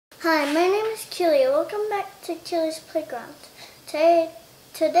Hi, my name is Keeley. Welcome back to Keeley's Playground.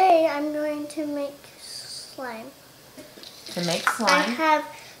 Today I'm going to make slime. To make slime, I have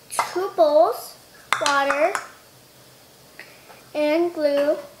 2 bowls, water, and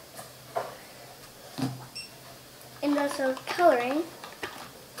glue, and also coloring,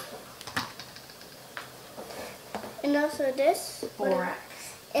 and also this. borax.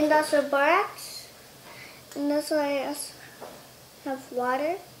 And also borax, and also I also have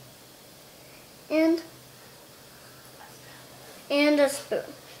water, and a spoon.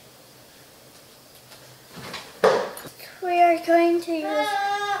 We are going to use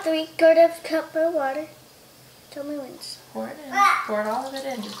 3/4 cup of water. Tell me when it's. Pour it in. Pour it all of it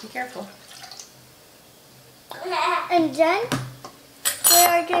in. Just be careful. And then we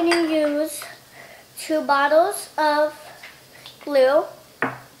are going to use 2 bottles of glue.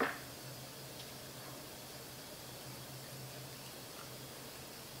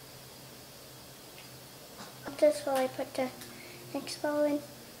 This while I put the next bottle in.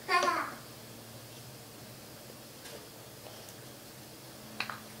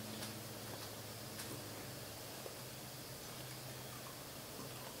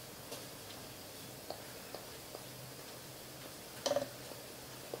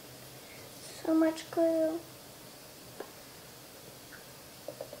 So much glue.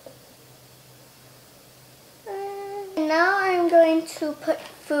 And now I'm going to put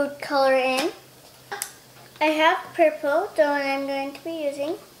food color in. I have purple, the one I'm going to be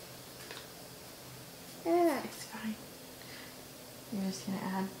using. It's fine. You're just going to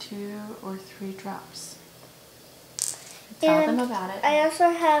add 2 or 3 drops. Tell them about it. I also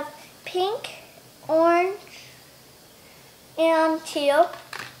have pink, orange, and teal.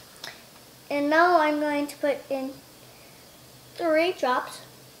 And now I'm going to put in 3 drops.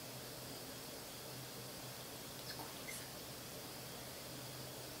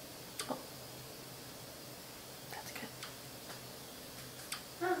 Oh. That's good.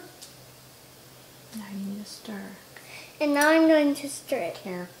 Now you need to stir. And now I'm going to stir it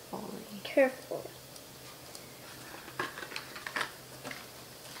Carefully.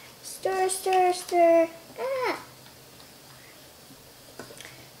 Stir, stir, stir. Ah.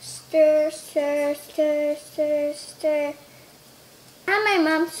 Stir, stir, stir, stir, stir. Have my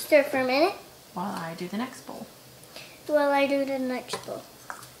mom stir for a minute While I do the next bowl. while I do the next bowl.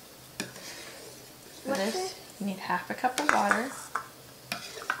 For this, you need 1/2 cup of water.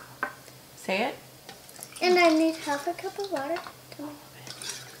 Say it. And I need 1/2 cup of water.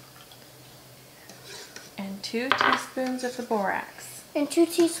 And 2 teaspoons of the borax. And 2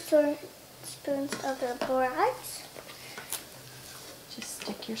 teaspoons of the borax. Just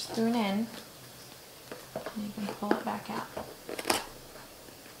stick your spoon in, and you can pull it back out.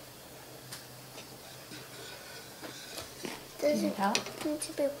 Does Need it help? need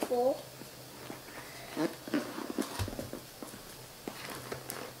to be full?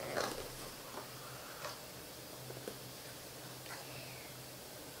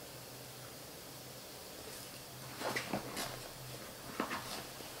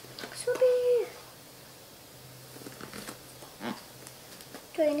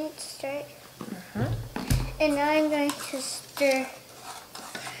 Do I need to stir it? And now I'm going to stir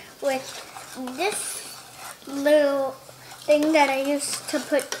with this little thing that I used to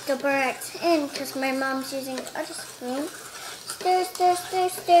put the borax in because my mom's using a spoon. Stir, stir, stir,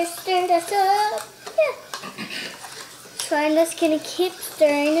 stir, stir this up. Yeah. So I'm just going to keep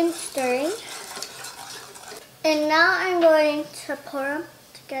stirring and stirring. And now I'm going to pour them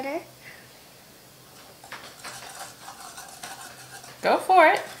together. Go for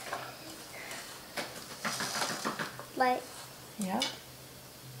it. Like, Yep.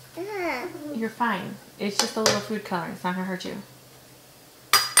 ah. You're fine. It's just a little food coloring. It's not going to hurt you.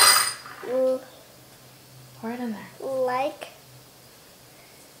 Pour it in there. Like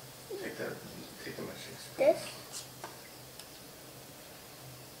Take the machine. this.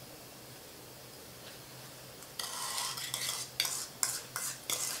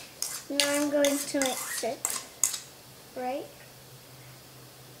 Now I'm going to mix it, right?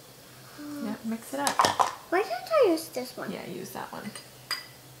 Yep, mix it up. Why didn't I use this one? Yeah, use that one.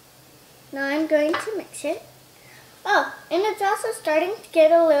 Now I'm going to mix it. Oh, and it's also starting to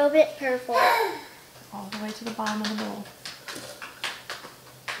get a little bit purple. All the way to the bottom of the bowl.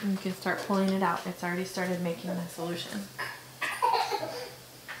 And you can start pulling it out. It's already started making the solution.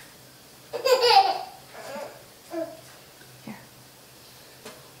 Here.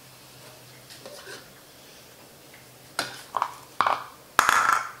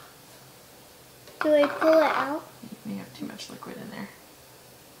 Do I pull it out? You have too much liquid in there.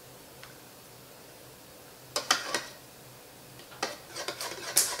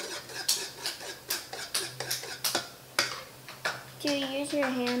 you use your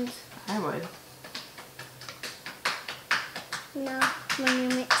hands? I would. No, when you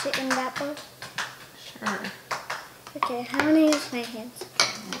mix it in that bowl? Sure. Okay, I'm gonna use my hands.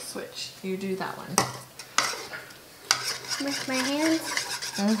 We'll switch. You do that one. With my hands?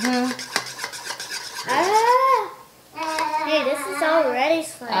 Mm-hmm. Ah! Hey, this is already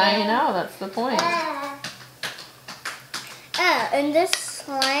slimy. I know, that's the point. Ah, and this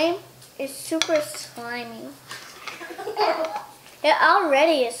slime is super slimy. It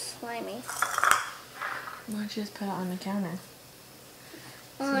already is slimy. Why don't you just put it on the counter?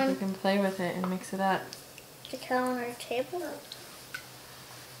 So On you can play with it and mix it up. the counter table?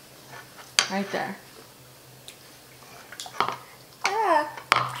 Right there. Ah.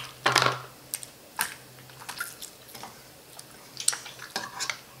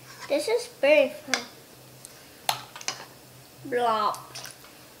 This is very fun. Blop.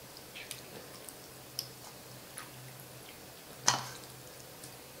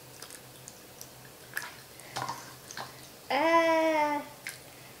 Ah,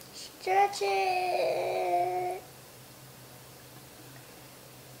 stretch it.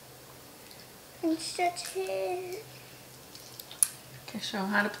 And stretch it. Okay, show them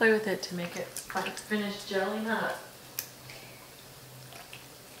how to play with it to make it like finished jelly nut.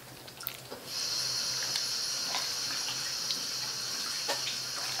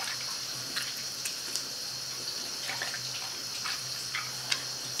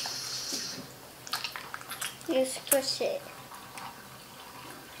 You squish it.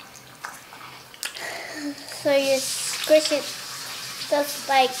 So you squish it just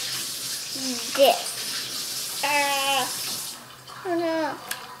like this. Ah. Oh no.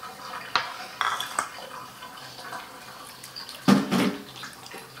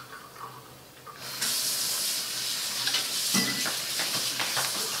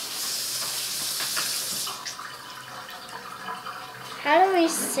 How do we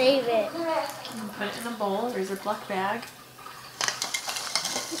save it? Put it in a bowl or a Ziploc bag.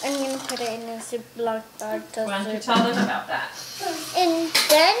 I'm gonna put it in a Ziploc bag. Why don't you tell them about that? And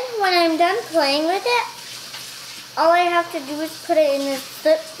then when I'm done playing with it, all I have to do is put it in a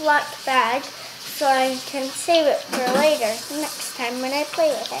Ziploc bag so I can save it for later, next time when I play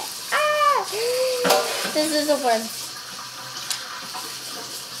with it. Ah! This is so fun.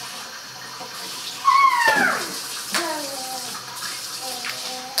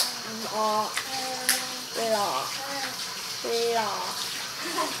 Blah, blah, blah.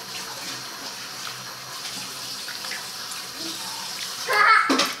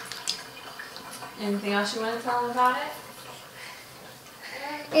 Anything else you want to tell them about it?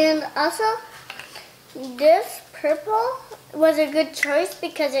 And also, this purple was a good choice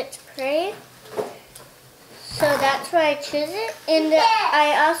because it's pretty. So that's why I choose it. And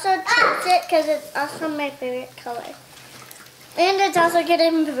I also chose it because it's also my favorite color. And it's also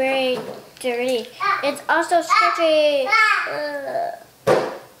getting very dirty. It's also stretchy.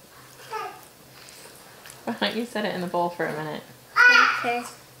 Why don't you set it in the bowl for a minute? Okay.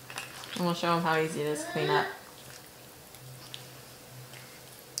 And we'll show them how easy it is to clean up.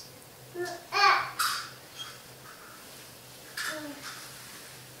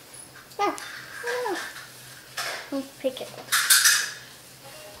 Let's pick it.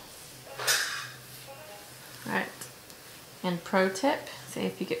 Alright. And pro tip, say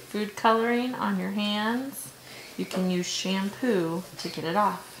if you get food coloring on your hands, you can use shampoo to get it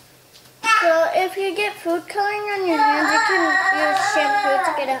off. So if you get food coloring on your hands, you can use shampoo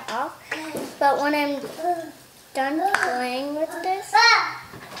to get it off. But when I'm done playing with this,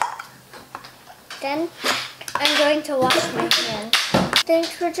 then I'm going to wash my hands.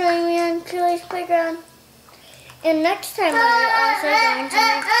 Thanks for joining me on Keeley's Playground. And next time we're also going to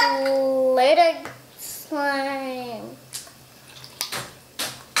make glitter slime.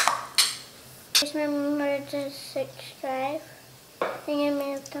 Please remember to subscribe and give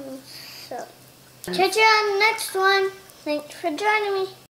me a thumbs up. Catch you on the next one. Thanks for joining me.